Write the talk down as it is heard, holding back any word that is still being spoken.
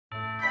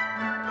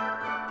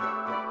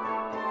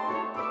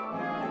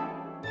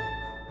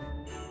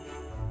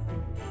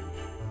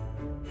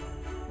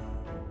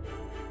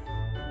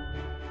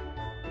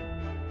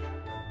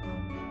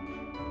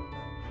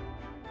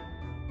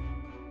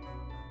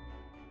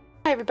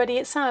Hi everybody,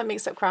 it's Sam at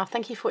Mixed Up Craft.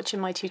 Thank you for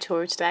watching my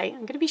tutorial today.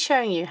 I'm going to be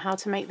showing you how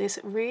to make this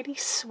really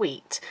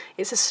sweet.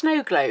 It's a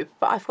snow globe,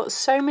 but I've got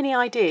so many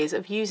ideas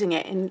of using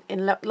it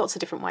in lots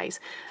of different ways.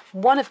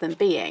 One of them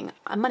being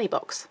a money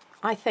box.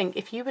 I think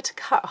if you were to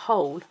cut a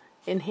hole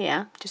in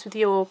here, just with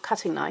your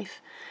cutting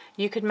knife,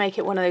 you could make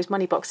it one of those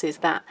money boxes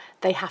that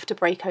they have to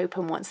break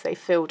open once they've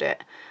filled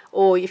it.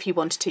 Or if you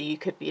wanted to, you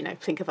could,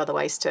 think of other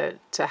ways to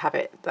have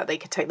it that they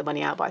could take the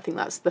money out. But I think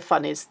that's the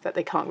fun, is that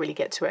they can't really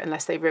get to it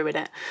unless they ruin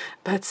it.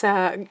 But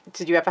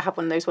did you ever have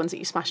one of those ones that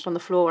you smashed on the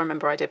floor? I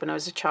remember I did when I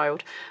was a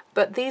child.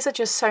 But these are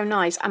just so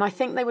nice, and I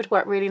think they would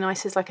work really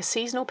nice as like a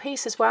seasonal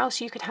piece as well.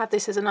 So you could have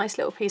this as a nice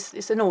little piece.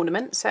 It's an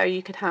ornament, so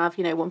you could have,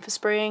 one for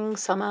spring,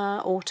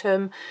 summer,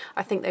 autumn.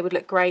 I think they would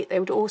look great. They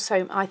would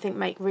also, I think,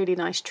 make really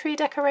nice tree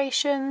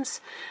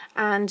decorations,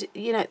 and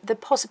the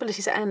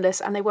possibilities are endless,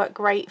 and they work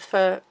great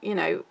for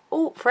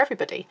all for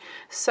everybody.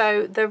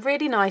 So they're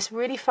really nice,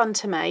 really fun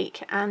to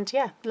make, and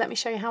yeah, let me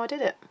show you how I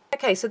did it.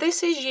 Okay, so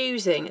this is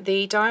using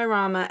the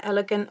Diorama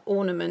Elegant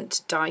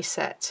Ornament die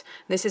set.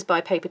 This is by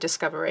Paper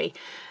Discovery.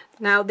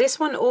 Now this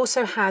one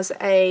also has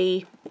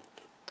a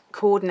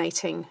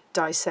coordinating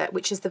die set,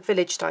 which is the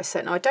village die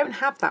set. Now I don't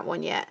have that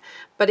one yet,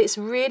 but it's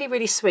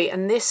really sweet,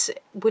 and this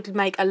would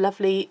make a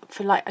lovely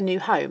for like a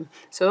new home.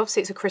 So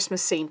obviously it's a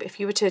Christmas scene, but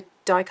if you were to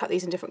die cut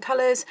these in different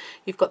colours,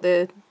 you've got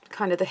the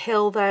kind of the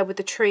hill there with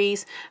the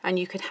trees, and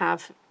you could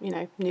have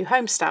new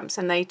home stamps,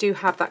 and they do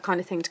have that kind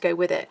of thing to go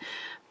with it.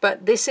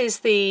 But this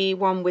is the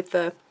one with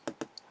the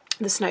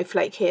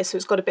snowflake here, so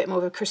it's got a bit more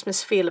of a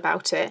Christmas feel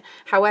about it.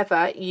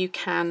 However, you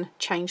can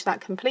change that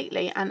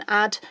completely and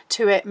add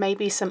to it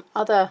maybe some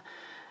other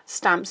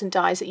stamps and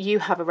dies that you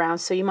have around.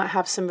 So you might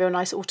have some real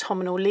nice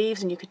autumnal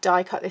leaves, and you could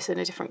die cut this in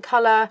a different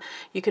colour.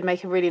 You could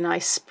make a really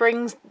nice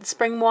spring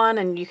one,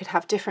 and you could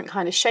have different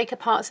kind of shaker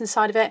parts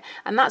inside of it,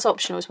 and that's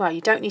optional as well.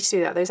 You don't need to do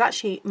that. There's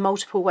actually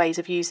multiple ways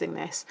of using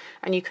this,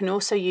 and you can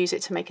also use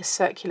it to make a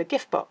circular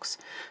gift box.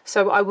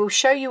 So I will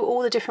show you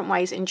all the different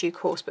ways in due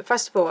course, but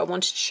first of all I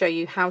wanted to show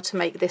you how to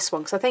make this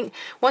one, because I think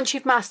once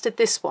you've mastered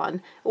this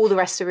one, all the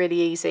rest are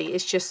really easy.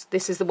 It's just,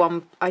 this is the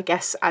one, I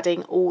guess,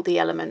 adding all the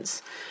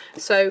elements.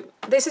 So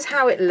this is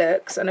how it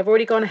looks, and I've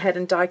already gone ahead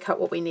and die cut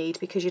what we need,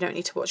 because you don't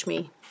need to watch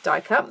me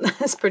die cut.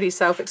 It's pretty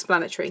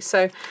self-explanatory.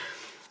 So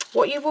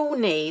what you will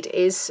need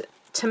is,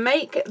 to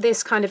make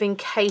this kind of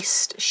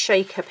encased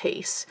shaker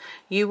piece,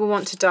 you will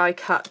want to die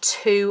cut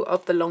 2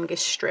 of the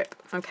longest strip.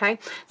 Okay,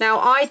 now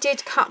I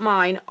did cut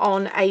mine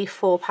on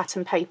A4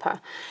 pattern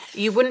paper.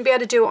 You wouldn't be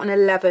able to do it on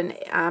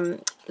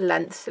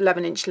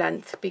 11 inch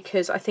length,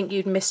 because I think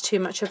you'd miss too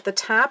much of the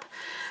tab,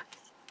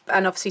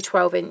 and obviously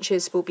 12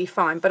 inches will be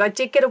fine. But I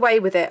did get away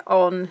with it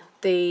on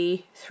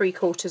the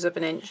 3/4 of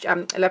an inch,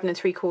 11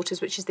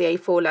 3/4, which is the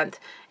A4 length.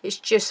 It's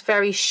just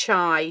very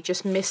shy,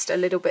 just missed a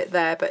little bit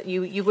there, but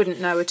you wouldn't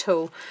know at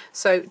all.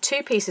 So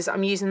 2 pieces.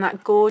 I'm using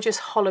that gorgeous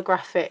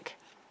holographic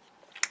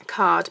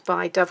card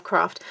by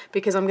Dovecraft,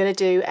 because I'm going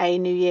to do a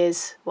New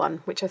Year's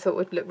one, which I thought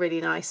would look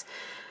really nice.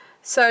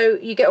 So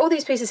you get all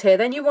these pieces here.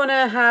 Then you want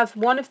to have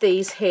one of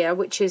these here,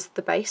 which is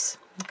the base.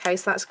 Okay,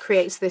 so that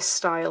creates this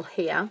style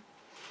here.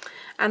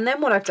 And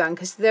then what I've done,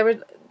 because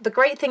the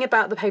great thing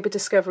about the Paper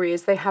Discovery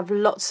is they have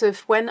lots of,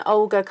 when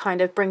Olga kind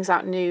of brings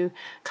out new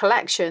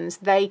collections,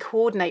 they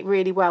coordinate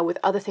really well with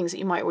other things that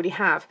you might already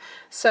have.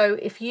 So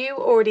if you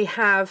already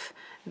have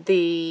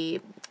the,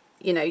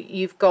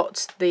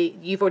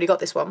 you've already got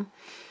this one.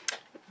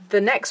 The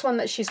next one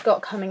that she's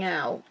got coming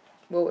out,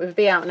 well, it will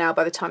be out now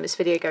by the time this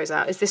video goes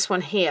out, is this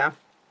one here,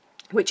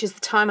 which is the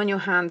Time on Your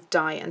Hand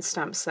die and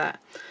stamp set.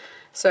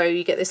 So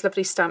you get this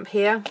lovely stamp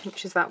here,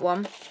 which is that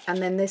one,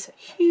 and then this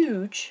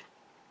huge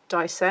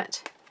die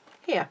set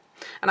here.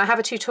 And I have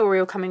a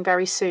tutorial coming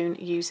very soon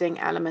using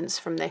elements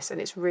from this,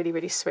 and it's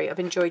really sweet. I've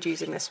enjoyed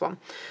using this one.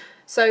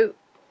 So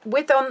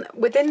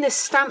within this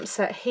stamp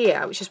set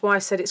here, which is why I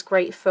said it's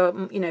great for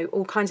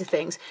all kinds of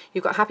things,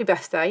 you've got Happy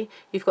Birthday,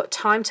 you've got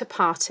Time to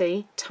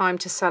Party, Time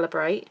to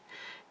Celebrate,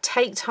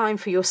 Take Time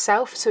for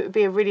Yourself, so it would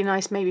be a really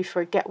nice maybe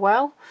for a get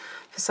well,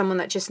 for someone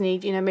that just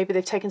need, maybe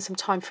they've taken some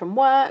time from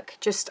work.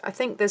 I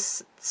think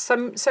there's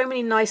so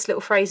many nice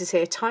little phrases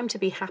here. Time to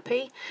be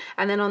happy,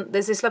 and then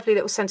there's this lovely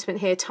little sentiment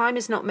here. Time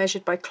is not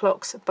measured by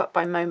clocks, but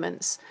by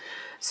moments.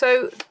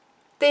 So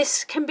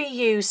this can be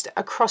used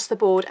across the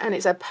board, and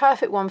it's a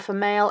perfect one for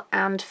male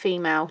and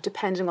female,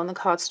 depending on the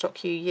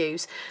cardstock you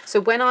use.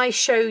 So when I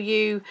show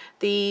you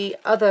the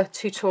other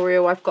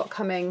tutorial I've got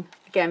coming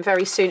again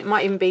very soon, it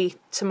might even be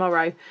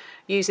tomorrow,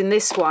 using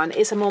this one,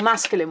 it's a more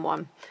masculine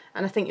one.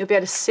 And I think you'll be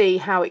able to see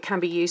how it can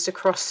be used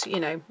across,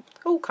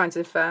 all kinds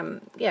of,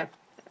 yeah,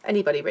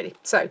 anybody really.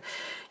 So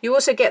you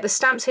also get the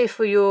stamps here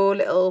for your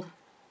little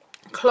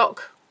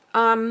clock.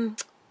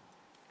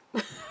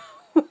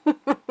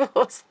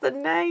 What's the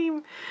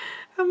name?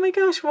 Oh my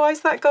gosh, why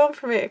is that gone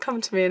from it? It'll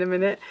come to me in a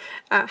minute.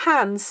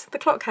 Hands, the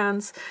clock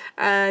hands.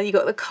 You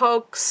got the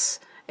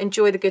cogs.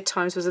 Enjoy the Good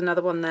Times was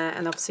another one there,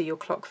 and obviously your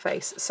clock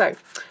face. So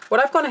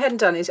what I've gone ahead and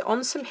done is,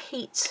 on some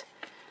heat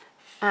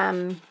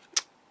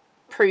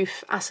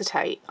proof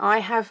acetate, I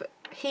have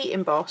heat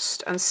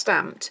embossed and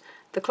stamped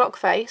the clock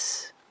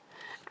face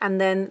and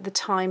then the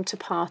time to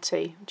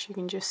party, which you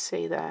can just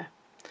see there.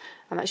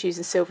 And that's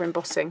using silver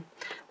embossing.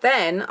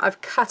 Then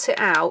I've cut it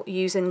out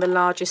using the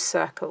largest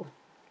circle.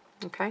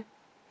 Okay.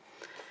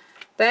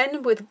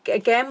 Then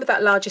again with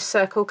that largest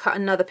circle, cut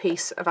another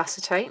piece of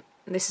acetate.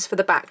 And this is for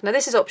the back. Now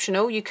this is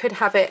optional. You could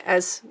have it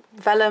as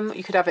vellum,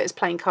 you could have it as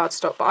plain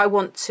cardstock, but I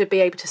want to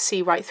be able to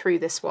see right through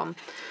this one.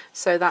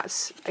 So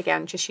that's,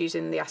 again, just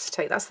using the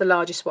acetate. That's the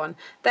largest one.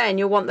 Then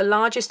you'll want the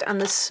largest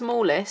and the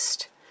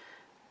smallest,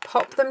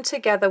 pop them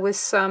together with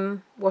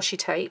some washi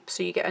tape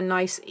so you get a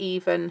nice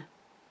even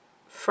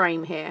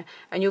frame here.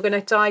 And you're going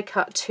to die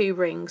cut 2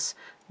 rings.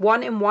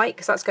 One in white,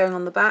 because that's going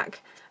on the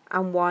back,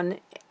 and one,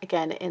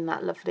 again, in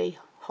that lovely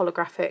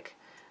holographic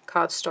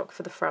cardstock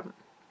for the front.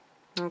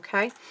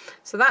 Okay,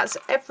 so that's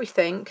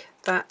everything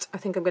that I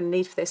think I'm going to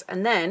need for this.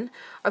 And then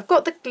I've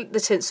got the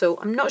tinsel.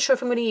 I'm not sure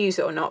if I'm going to use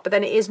it or not, but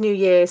then it is New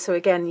Year, so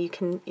again you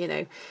can, you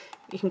know,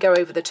 you can go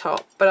over the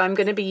top. But I'm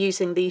going to be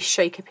using these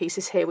shaker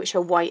pieces here, which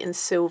are white and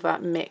silver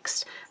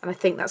mixed, and I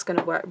think that's going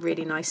to work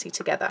really nicely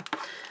together.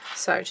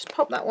 So just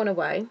pop that one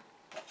away,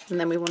 and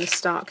then we want to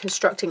start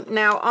constructing.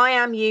 Now I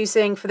am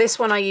using, for this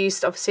one I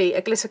used obviously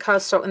a glitter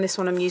cardstock, and this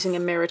one I'm using a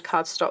mirrored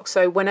cardstock.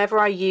 So whenever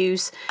I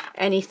use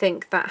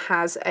anything that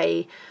has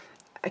a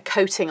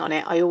coating on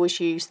it, I always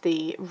use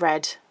the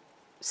red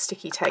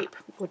sticky tape,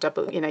 or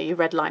double, you know, your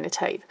red liner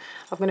tape.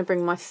 I'm going to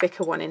bring my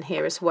thicker one in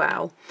here as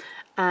well,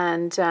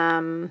 and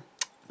I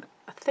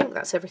think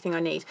that's everything I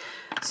need.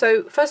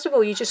 So first of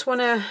all, you just want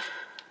to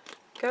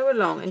go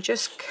along and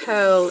just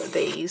curl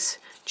these,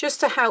 just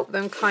to help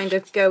them kind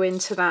of go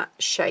into that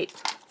shape.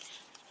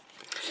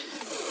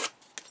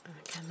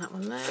 Again, that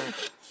one there.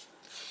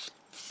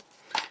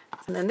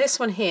 And then this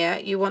one here,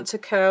 you want to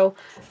curl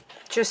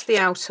just the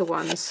outer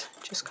ones,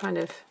 just kind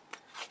of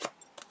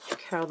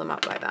curl them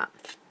up like that.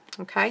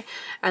 Okay,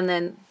 and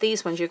then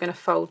these ones you're going to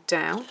fold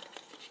down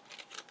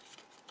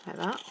like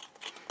that,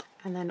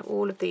 and then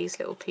all of these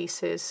little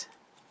pieces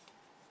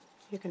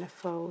you're going to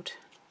fold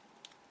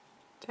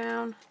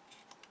down.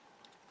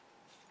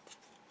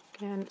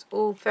 Again, it's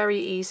all very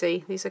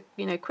easy. These are,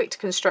 you know, quick to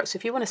construct. So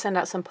if you want to send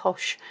out some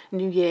posh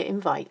New Year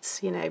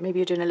invites, you know, maybe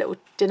you're doing a little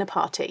dinner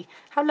party,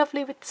 how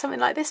lovely would something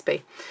like this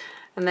be?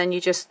 And then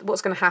you just,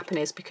 what's going to happen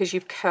is, because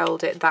you've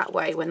curled it that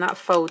way, when that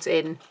folds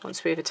in,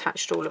 once we've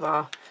attached all of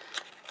our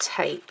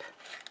tape,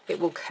 it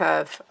will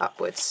curve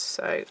upwards.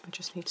 So I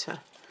just need to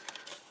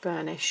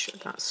burnish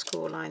that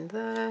score line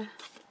there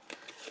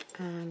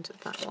and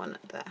that one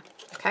there.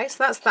 Okay,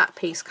 so that's that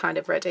piece kind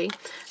of ready.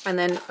 And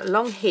then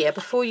along here,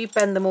 before you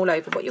bend them all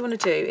over, what you want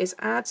to do is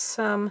add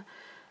some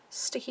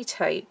sticky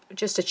tape.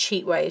 Just a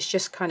cheat way is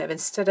just kind of,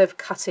 instead of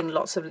cutting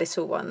lots of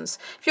little ones,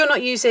 if you're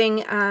not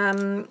using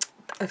a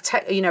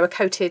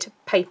coated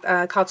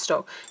paper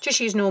cardstock, just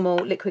use normal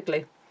liquid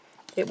glue.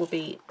 It will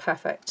be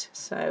perfect.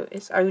 So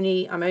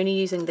I'm only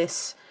using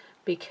this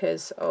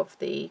because of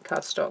the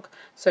cardstock.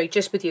 So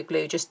just with your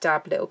glue, just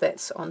dab little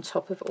bits on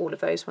top of all of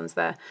those ones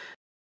there.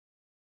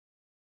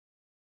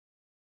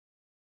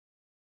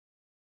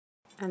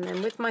 And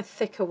then with my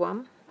thicker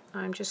one,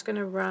 I'm just going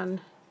to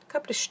run a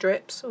couple of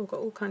strips. Oh, I've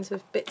got all kinds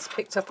of bits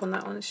picked up on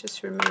that one. Let's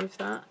just remove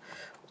that.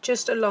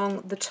 Just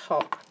along the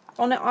top.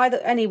 On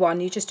any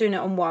one, you're just doing it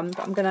on one,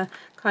 but I'm going to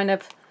kind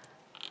of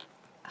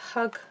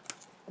hug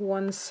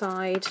one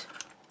side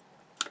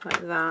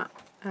like that,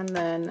 and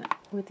then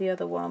with the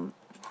other one,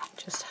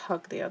 just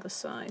hug the other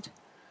side.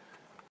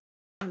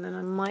 And then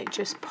I might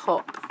just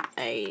pop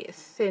a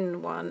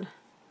thin one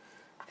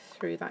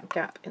through that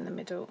gap in the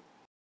middle,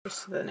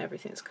 just so then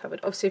everything's covered.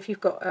 Obviously, if you've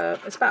got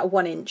it's about a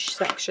 1-inch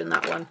section,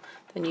 that one,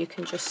 then you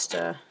can just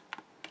do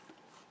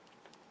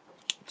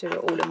it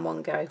all in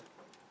one go.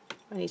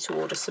 I need to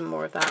order some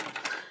more of that.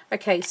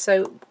 Okay,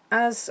 so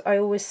as I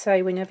always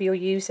say, whenever you're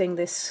using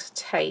this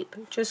tape,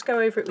 just go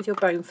over it with your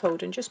bone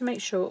fold and just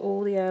make sure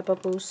all the air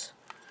bubbles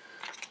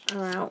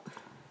are out.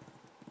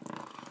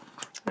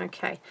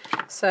 Okay,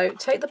 so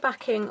take the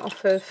backing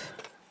off of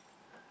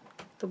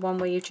the one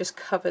where you've just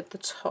covered the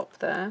top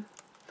there,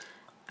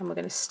 and we're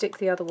going to stick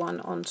the other one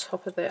on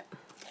top of it.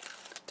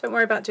 Don't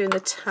worry about doing the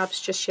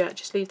tabs just yet,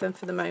 just leave them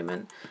for the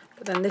moment.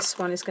 But then this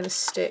one is going to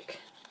stick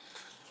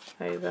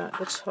over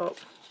the top.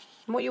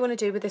 And what you want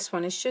to do with this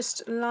one is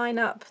just line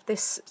up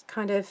this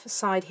kind of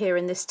side here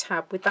in this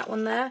tab with that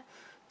one there.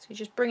 So you're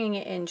just bringing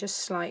it in just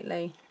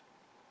slightly,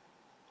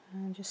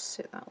 and just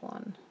sit that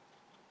one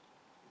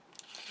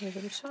over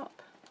the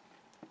top.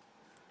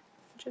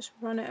 Just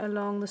run it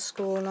along the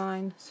score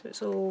line so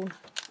it's all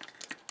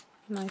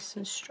nice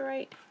and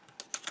straight,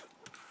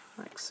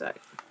 like so.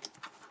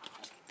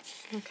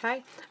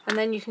 Okay, and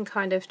then you can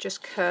kind of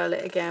just curl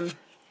it again.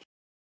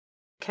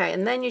 Okay,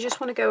 and then you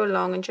just want to go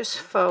along and just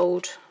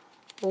fold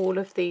all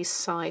of these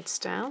sides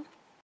down.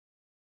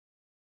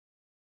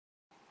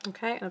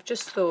 Okay, and I've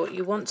just thought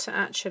you want to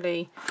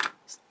actually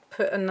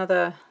put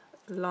another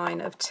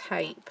line of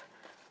tape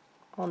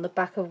on the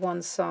back of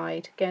one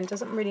side. Again,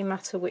 doesn't really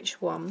matter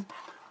which one,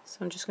 so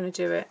I'm just going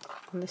to do it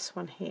on this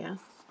one here,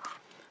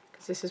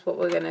 because this is what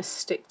we're going to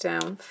stick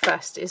down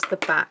first, is the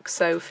back.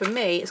 So for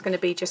me, it's going to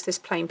be just this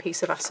plain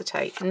piece of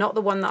acetate, not the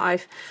one that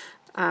I've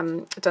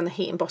done the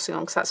heat embossing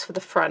on, because that's for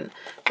the front,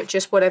 but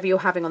just whatever you're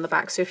having on the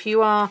back. So if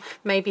you are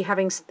maybe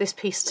having this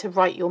piece to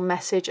write your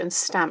message and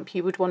stamp,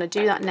 you would want to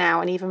do that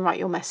now and even write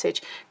your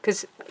message,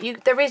 because you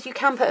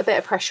can put a bit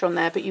of pressure on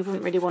there, but you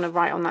wouldn't really want to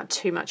write on that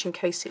too much in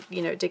case it,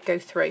 you know, it did go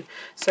through.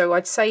 So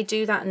I'd say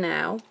do that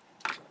now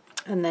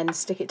and then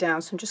stick it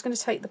down. So I'm just going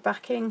to take the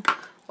backing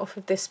off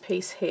of this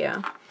piece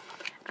here,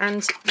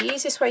 and the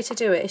easiest way to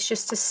do it is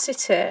just to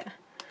sit it.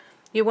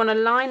 You want to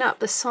line up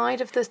the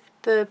side of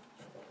the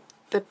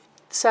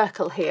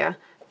circle here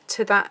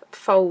to that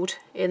fold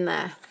in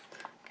there.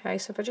 Okay,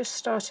 so if I just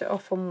start it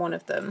off on one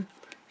of them,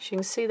 as you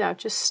can see there, I've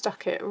just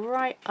stuck it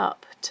right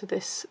up to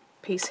this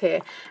piece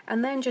here,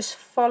 and then just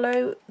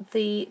follow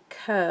the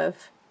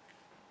curve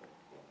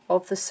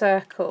of the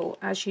circle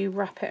as you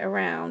wrap it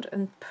around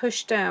and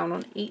push down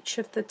on each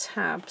of the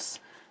tabs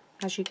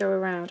as you go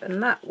around,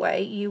 and that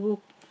way you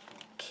will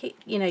keep,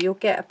 you know, you'll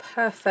get a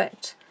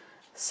perfect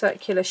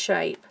circular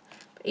shape.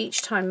 But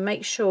each time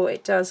make sure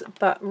it does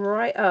butt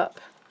right up,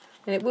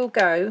 and it will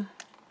go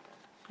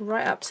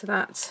right up to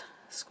that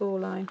score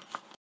line.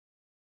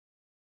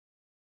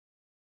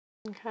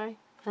 Okay,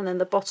 and then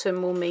the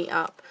bottom will meet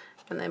up,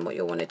 and then what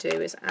you'll want to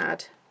do is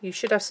add, you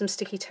should have some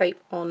sticky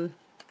tape on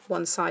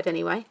one side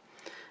anyway,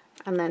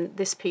 and then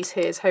this piece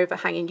here is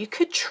overhanging. You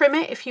could trim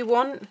it if you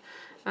want.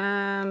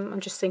 I'm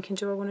just thinking,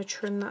 do I want to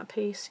trim that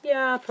piece?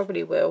 Yeah, I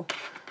probably will.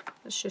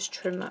 Let's just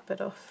trim that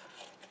bit off,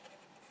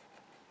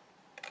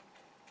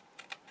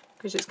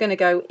 because it's going to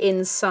go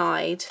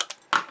inside.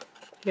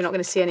 You're not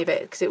going to see any of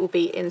it because it will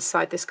be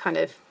inside this kind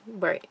of,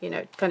 where it, you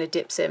know, kind of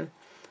dips in.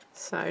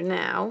 So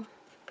now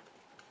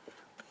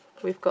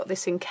we've got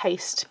this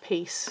encased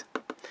piece,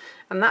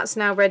 and that's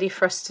now ready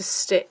for us to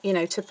stick, you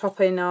know, to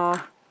pop in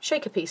our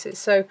shaker pieces.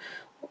 So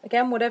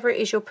again, whatever it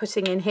is you're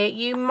putting in here,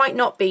 you might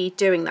not be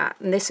doing that,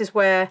 and this is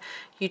where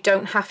you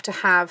don't have to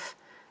have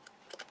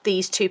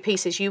these two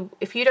pieces.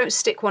 If you don't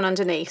stick one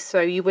underneath,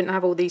 so you wouldn't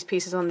have all these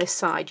pieces on this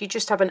side, you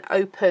just have an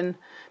open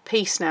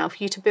piece now for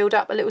you to build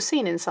up a little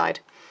scene inside.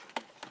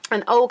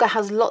 And Olga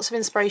has lots of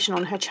inspiration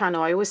on her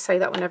channel. I always say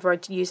that whenever I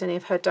use any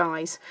of her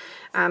dies,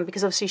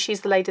 because obviously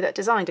she's the lady that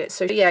designed it.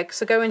 So yeah,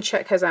 so go and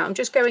check hers out. I'm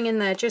just going in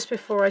there just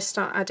before I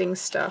start adding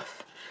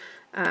stuff.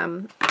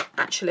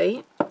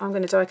 Actually, I'm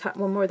going to die cut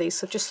one more of these.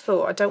 So I just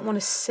thought I don't want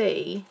to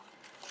see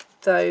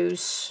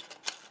those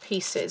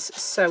pieces.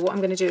 So what I'm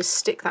going to do is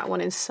stick that one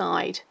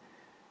inside.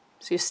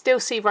 So you still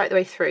see right the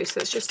way through.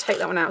 So let's just take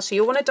that one out. So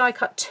you'll want to die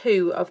cut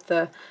two of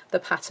the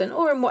pattern,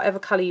 or in whatever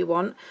colour you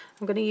want.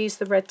 I'm going to use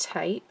the red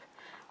tape.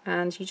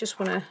 And you just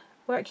want to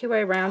work your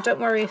way around. Don't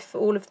worry if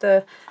all of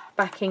the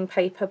backing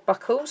paper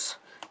buckles,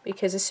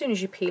 because as soon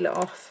as you peel it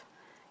off,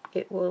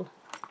 it will,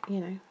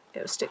 you know,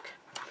 it'll stick.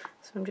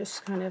 So I'm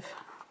just kind of,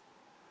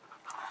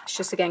 it's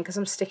just again because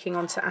I'm sticking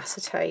onto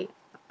acetate,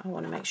 I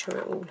want to make sure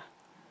it all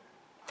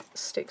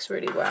sticks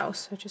really well.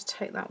 So just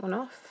take that one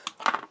off,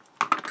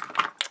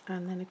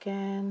 and then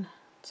again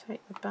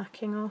take the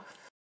backing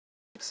off,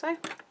 like so,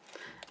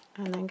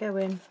 and then go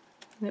in.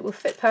 And it will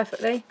fit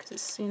perfectly because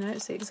it's, you know,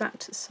 it's the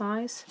exact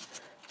size.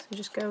 So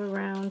just go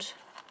around,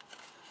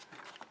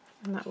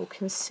 and that will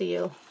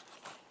conceal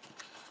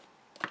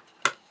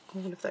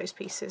all of those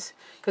pieces.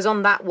 Because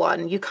on that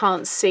one you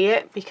can't see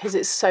it because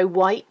it's so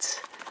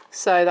white.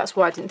 So that's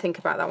why I didn't think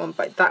about that one,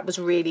 but that was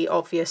really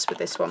obvious with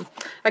this one.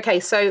 Okay,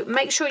 so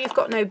make sure you've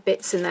got no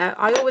bits in there.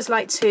 I always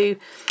like to,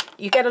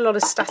 you get a lot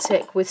of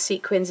static with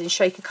sequins and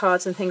shaker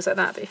cards and things like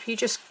that, but if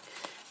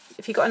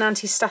you've got an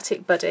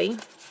anti-static buddy,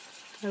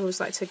 I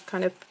always like to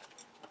kind of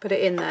put it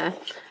in there,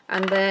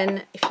 and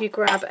then if you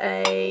grab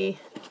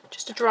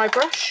just a dry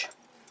brush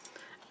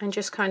and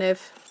just kind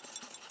of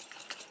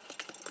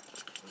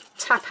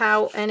tap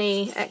out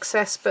any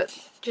excess, but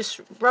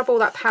just rub all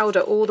that powder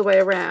all the way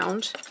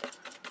around,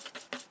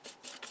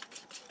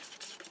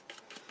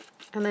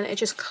 and then it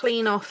just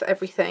clean off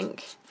everything,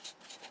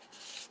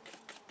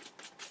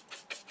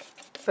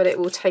 but it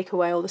will take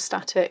away all the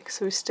static,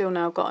 so we've still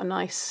now got a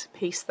nice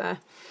piece there.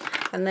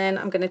 And then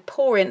I'm going to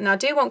pour in, and I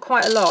do want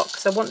quite a lot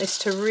because I want this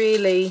to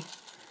really,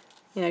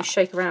 you know,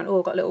 shake around. Oh,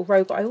 I've got a little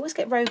rogue, I always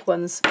get rogue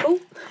ones. Oh,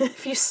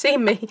 if you've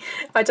seen me,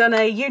 I've done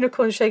a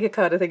unicorn shaker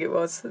card, I think it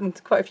was, and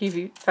quite a few of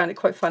you found it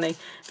quite funny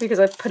because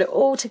I put it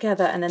all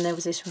together and then there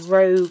was this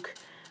rogue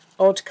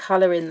odd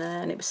colour in there,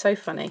 and it was so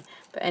funny.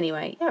 But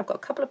anyway, yeah, I've got a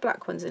couple of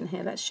black ones in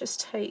here. Let's just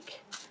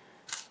take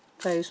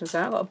those ones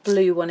out. I've got a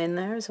blue one in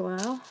there as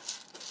well.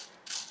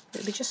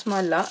 It'll be just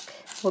my luck,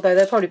 although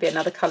there'll probably be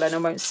another colour and I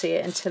won't see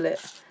it until it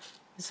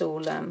is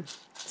all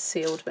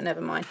sealed, but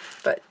never mind.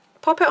 But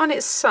pop it on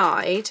its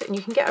side and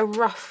you can get a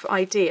rough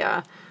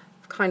idea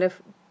of kind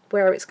of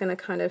where it's going to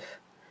kind of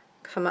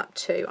come up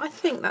to. I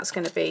think that's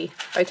going to be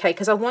okay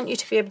because I want you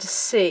to be able to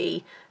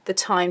see the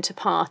time to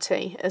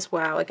party as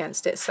well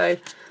against it. So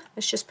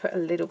let's just put a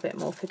little bit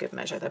more for good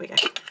measure. There we go.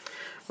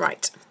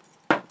 Right.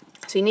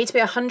 So you need to be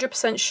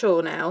 100%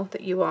 sure now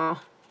that you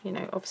are, you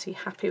know, obviously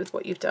happy with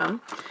what you've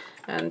done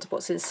and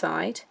what's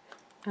inside.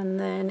 And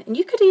then, and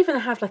you could even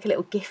have like a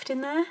little gift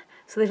in there.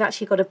 so they've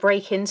actually got a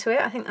break into it.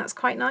 I think that's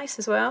quite nice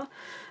as well.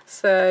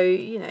 So,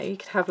 you know, you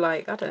could have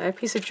like, I don't know, a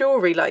piece of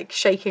jewellery like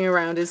shaking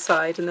around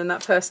inside, and then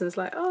that person's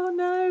like, oh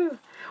no.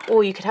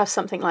 Or you could have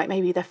something like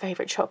maybe their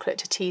favourite chocolate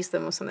to tease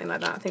them or something like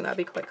that. I think that'd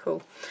be quite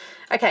cool.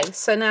 Okay,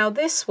 so now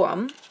this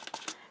one,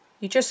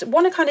 you just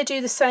want to kind of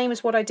do the same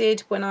as what I did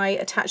when I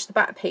attached the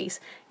back piece,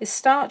 is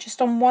start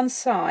just on one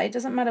side,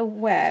 doesn't matter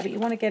where, but you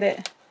want to get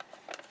it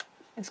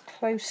as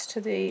close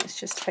to the, let's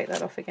just take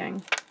that off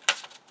again.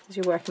 As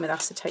you're working with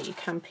acetate, you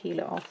can peel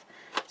it off.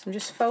 So I'm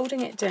just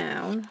folding it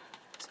down,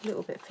 it's a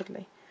little bit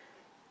fiddly,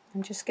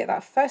 and just get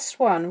that first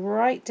one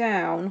right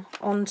down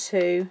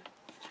onto,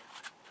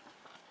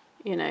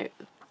 you know,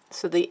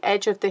 so the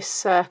edge of this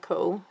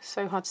circle,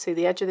 so hard to see,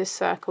 the edge of this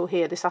circle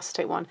here, this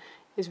acetate one,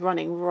 is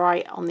running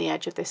right on the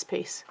edge of this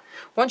piece.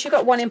 Once you've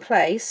got one in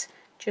place,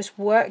 just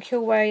work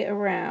your way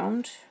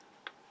around,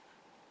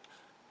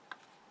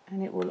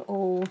 and it will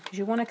all, because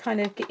you want to kind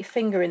of get your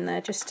finger in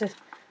there just to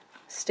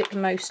stick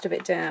most of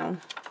it down.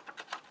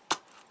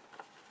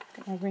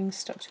 Get my ring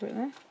stuck to it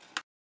there.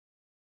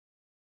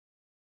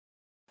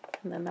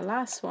 And then the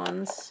last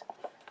ones.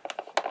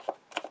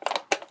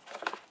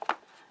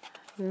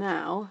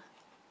 Now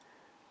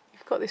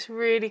you've got this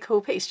really cool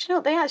piece. Do you know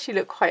what? They actually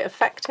look quite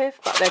effective,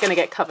 but they're going to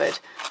get covered.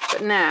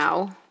 But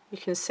now you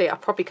can see, I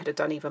probably could have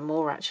done even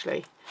more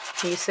actually.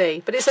 Can you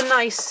see? But it's a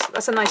nice,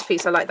 that's a nice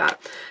piece. I like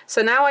that.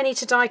 So now I need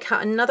to die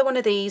cut another one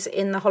of these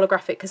in the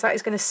holographic, because that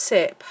is going to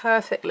sit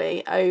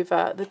perfectly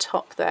over the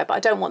top there. But I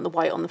don't want the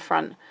white on the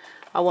front.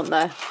 I want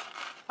the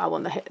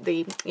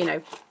you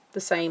know, the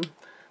same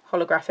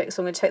holographic.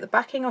 So I'm going to take the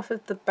backing off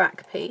of the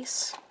back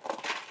piece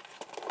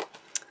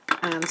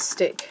and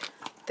stick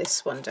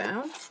this one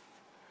down,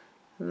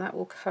 and that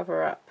will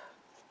cover up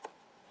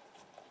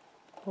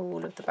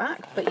all of the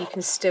back, but you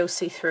can still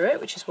see through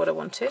it, which is what I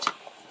wanted.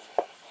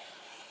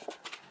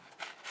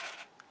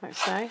 Like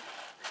so.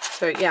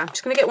 So yeah, I'm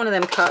just going to get one of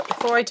them cut.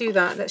 Before I do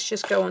that, let's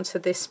just go on to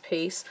this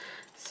piece.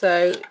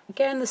 So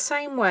again, the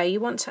same way, you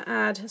want to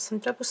add some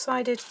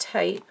double-sided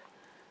tape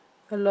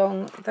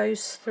along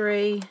those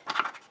three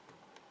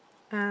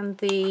and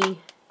the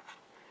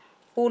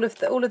all of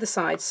the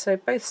sides, so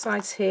both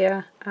sides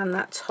here and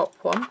that top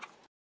one.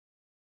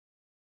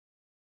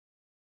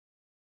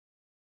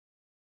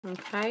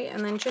 Okay,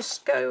 and then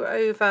just go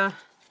over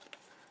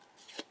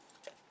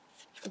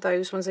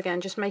those ones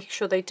again, just making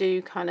sure they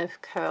do kind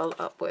of curl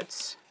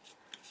upwards,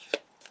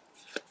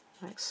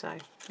 like so.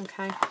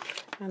 Okay,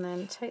 and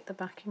then take the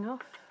backing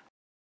off.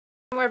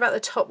 Don't worry about the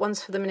top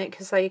ones for the minute,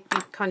 because you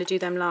kind of do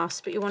them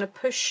last, but you want to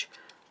push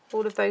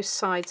all of those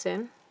sides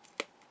in,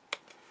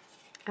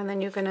 and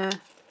then you're going to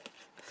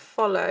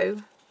follow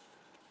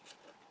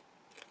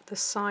the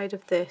side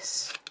of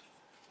this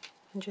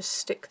and just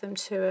stick them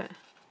to it.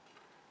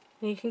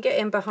 And you can get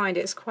in behind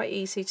it, it's quite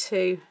easy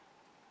to,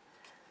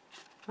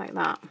 like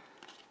that.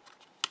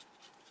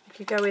 If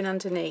you go in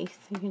underneath,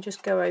 you can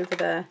just go over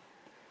there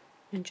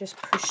and just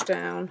push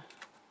down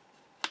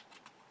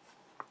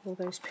all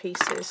those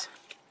pieces,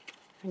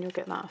 and you'll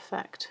get that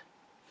effect.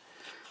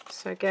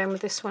 So again,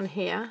 with this one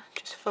here,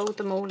 just fold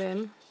them all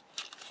in,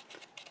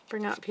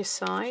 bring up your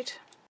side.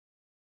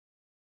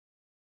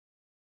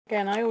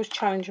 Again, I always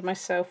challenge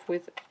myself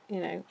with, you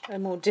know, a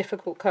more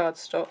difficult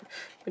cardstock,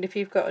 but if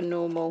you've got a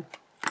normal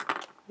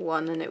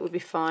one, then it would be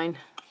fine,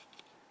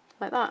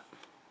 like that.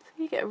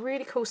 So you get a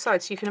really cool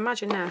side. So you can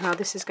imagine now how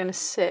this is going to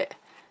sit,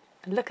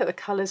 and look at the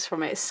colours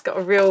from it. It's got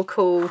a real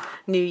cool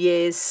New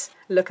Year's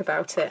look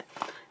about it.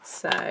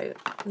 So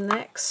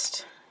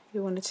next,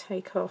 you want to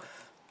take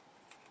off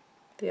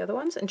the other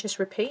ones and just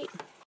repeat.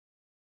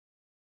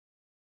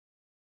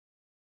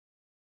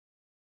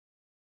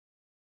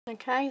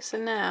 Okay, so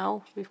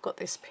now we've got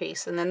this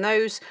piece, and then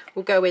those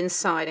will go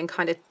inside and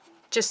kind of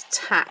just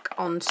tack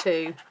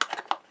onto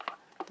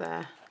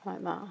there,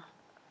 like that.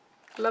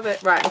 Love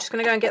it. Right, I'm just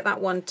going to go and get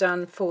that one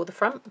done for the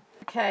front.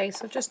 Okay,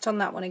 so I've just done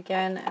that one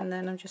again, and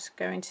then I'm just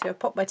going to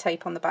pop my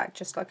tape on the back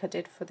just like I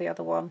did for the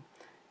other one,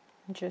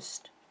 and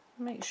just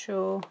make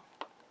sure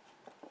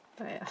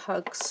that it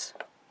hugs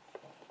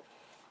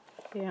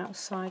the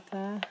outside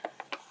there.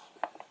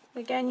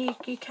 Again, you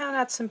can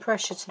add some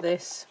pressure to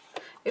this.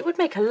 It would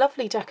make a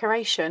lovely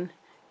decoration.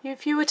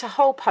 If you were to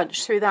hole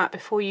punch through that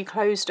before you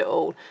closed it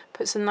all,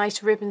 put some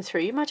nice ribbon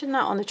through, imagine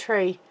that on the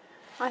tree.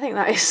 I think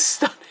that is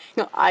stunning.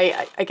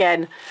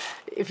 Again,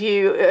 if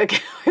you, I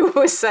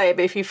always say it,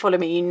 but if you follow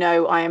me, you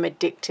know I am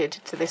addicted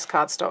to this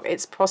cardstock.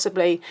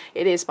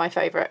 It is my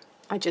favourite.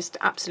 I just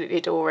absolutely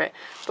adore it.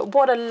 But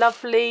what a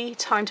lovely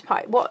time to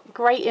party. What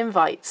great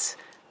invites.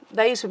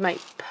 These would make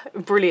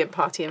brilliant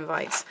party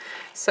invites.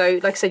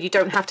 So like I said, you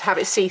don't have to have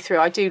it see-through.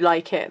 I do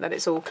like it that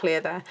it's all clear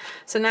there.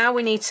 So now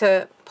we need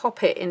to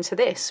pop it into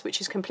this,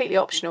 which is completely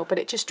optional, but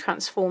it just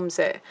transforms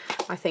it,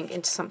 I think,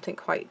 into something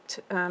quite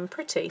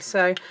pretty.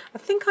 So I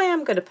think I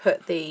am going to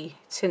put the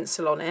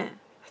tinsel on it.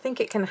 I think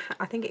it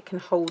can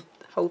hold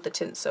the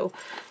tinsel.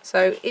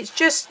 So it's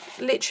just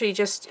literally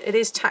just, it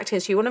is tacked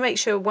in. So you want to make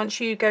sure once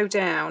you go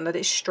down that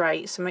it's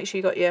straight. So make sure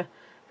you got your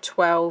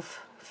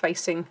 12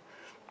 facing,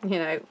 you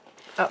know,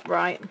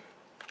 upright,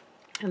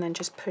 and then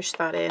just push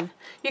that in.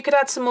 You could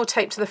add some more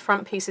tape to the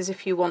front pieces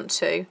if you want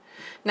to.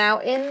 Now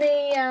in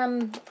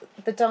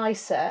the die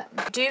set,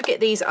 you do get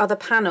these other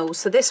panels.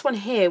 So this one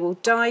here will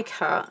die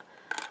cut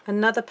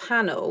another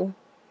panel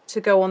to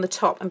go on the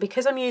top, and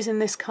because I'm using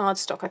this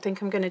cardstock, I think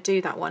I'm going to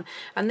do that one.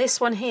 And this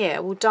one here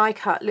will die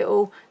cut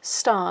little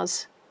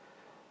stars.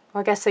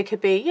 I guess they could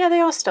be, yeah, they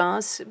are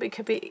stars, but it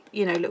could be,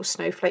 you know, little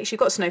snowflakes. You've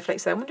got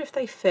snowflakes there. I wonder if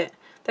they fit.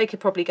 They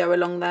could probably go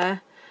along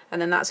there. And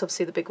then that's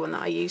obviously the big one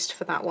that I used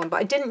for that one.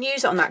 But I didn't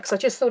use it on that because I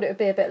just thought it would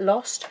be a bit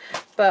lost.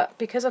 But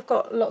because I've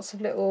got lots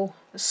of little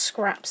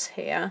scraps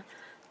here,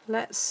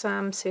 let's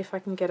see if I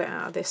can get it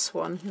out of this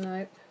one.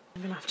 Nope.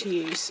 I'm going to have to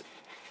use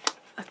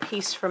a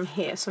piece from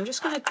here. So I'm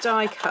just going to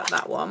die cut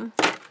that one.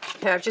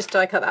 Okay, I've just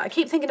die cut that. I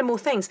keep thinking of more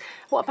things.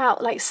 What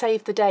about like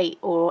save the date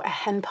or a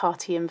hen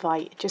party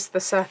invite? Just the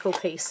circle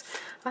piece.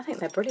 I think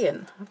they're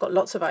brilliant. I've got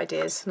lots of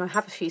ideas and I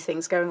have a few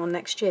things going on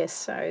next year.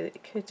 So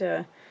it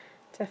could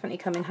definitely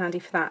come in handy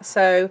for that.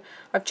 So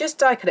I've just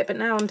die cut it, but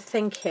now I'm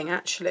thinking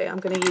actually I'm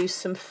going to use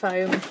some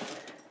foam.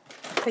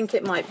 I think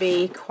it might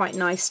be quite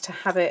nice to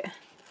have it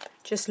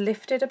just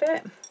lifted a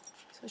bit.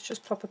 So let's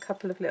just pop a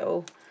couple of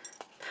little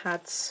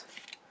pads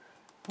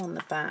on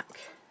the back,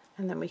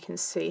 and then we can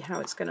see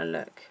how it's going to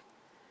look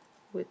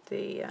with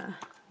the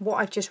what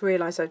I've just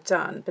realised I've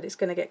done, but it's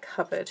going to get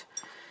covered,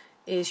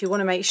 is you want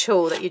to make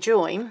sure that your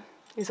join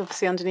is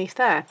obviously underneath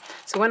there.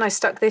 So when I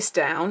stuck this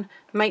down,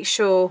 make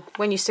sure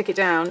when you stick it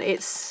down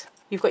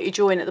you've got your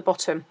join at the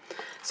bottom.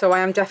 So I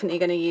am definitely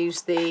going to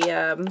use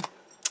the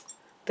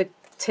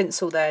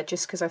tinsel there,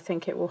 just because I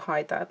think it will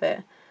hide that a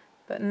bit.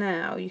 But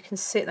now you can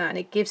sit that and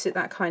it gives it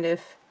that kind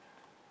of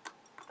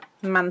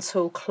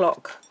mantle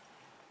clock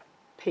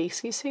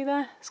piece. You see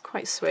there? It's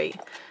quite sweet.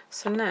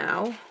 So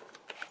now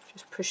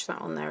just push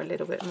that on there a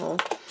little bit more.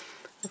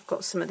 I've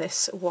got some of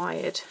this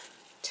wired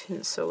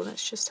tinsel.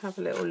 Let's just have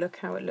a little look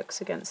how it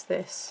looks against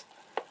this.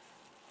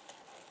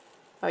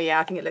 Oh yeah,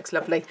 I think it looks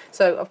lovely.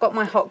 So I've got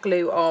my hot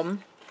glue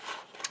on,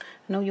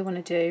 and all you want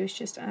to do is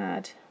just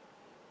add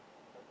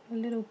a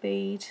little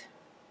bead.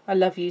 I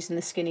love using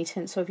the skinny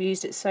tinsel. I've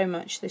used it so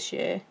much this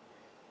year.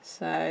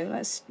 So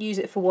let's use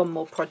it for one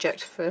more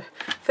project for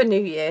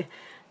New Year.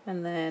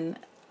 And then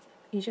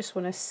you just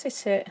want to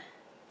sit it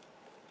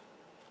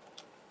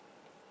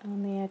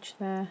on the edge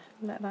there,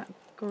 let that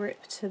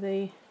grip to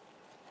the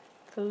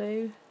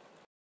glue.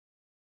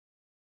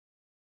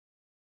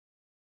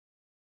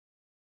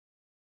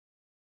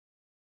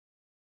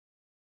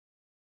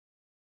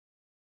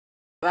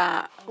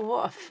 That,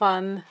 what a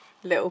fun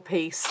little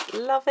piece.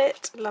 Love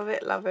it, love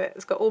it, love it.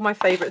 It's got all my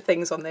favourite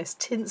things on this: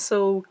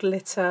 tinsel,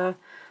 glitter,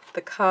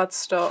 the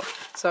cardstock.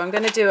 So I'm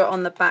going to do it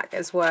on the back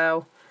as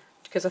well,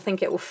 because I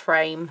think it will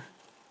frame.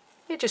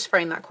 It just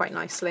framed that quite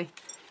nicely.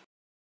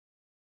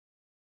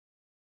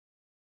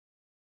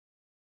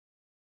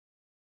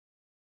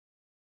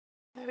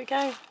 There we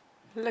go.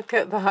 Look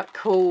at that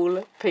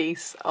cool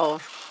piece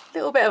of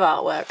little bit of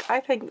artwork.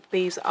 I think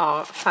these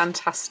are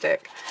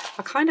fantastic.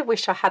 I kind of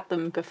wish I had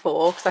them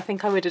before, because I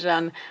think I would have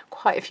done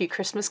quite a few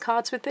Christmas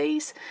cards with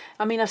these.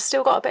 I mean, I've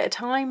still got a bit of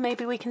time,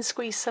 maybe we can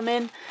squeeze some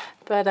in,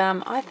 but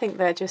I think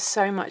they're just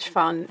so much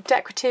fun.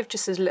 Decorative,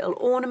 just as a little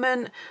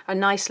ornament, a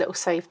nice little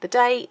save the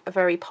date, a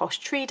very posh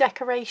tree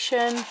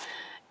decoration.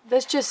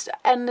 There's just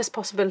endless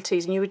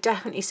possibilities, and you would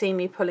definitely see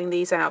me pulling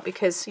these out,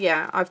 because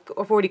yeah, I've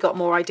already got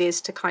more ideas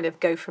to kind of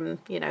go from,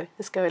 you know,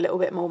 let's go a little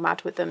bit more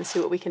mad with them and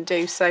see what we can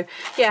do. So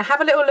yeah, have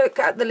a little look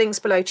at the links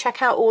below.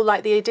 Check out all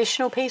like the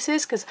additional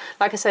pieces, because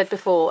like I said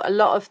before, a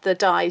lot of the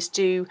dies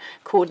do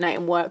coordinate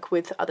and work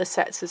with other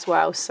sets as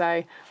well.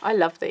 So I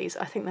love these.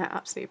 I think they're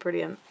absolutely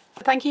brilliant.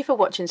 Thank you for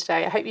watching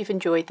today. I hope you've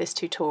enjoyed this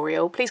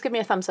tutorial. Please give me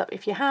a thumbs up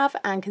if you have,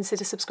 and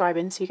consider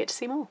subscribing so you get to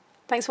see more.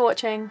 Thanks for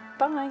watching.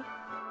 Bye.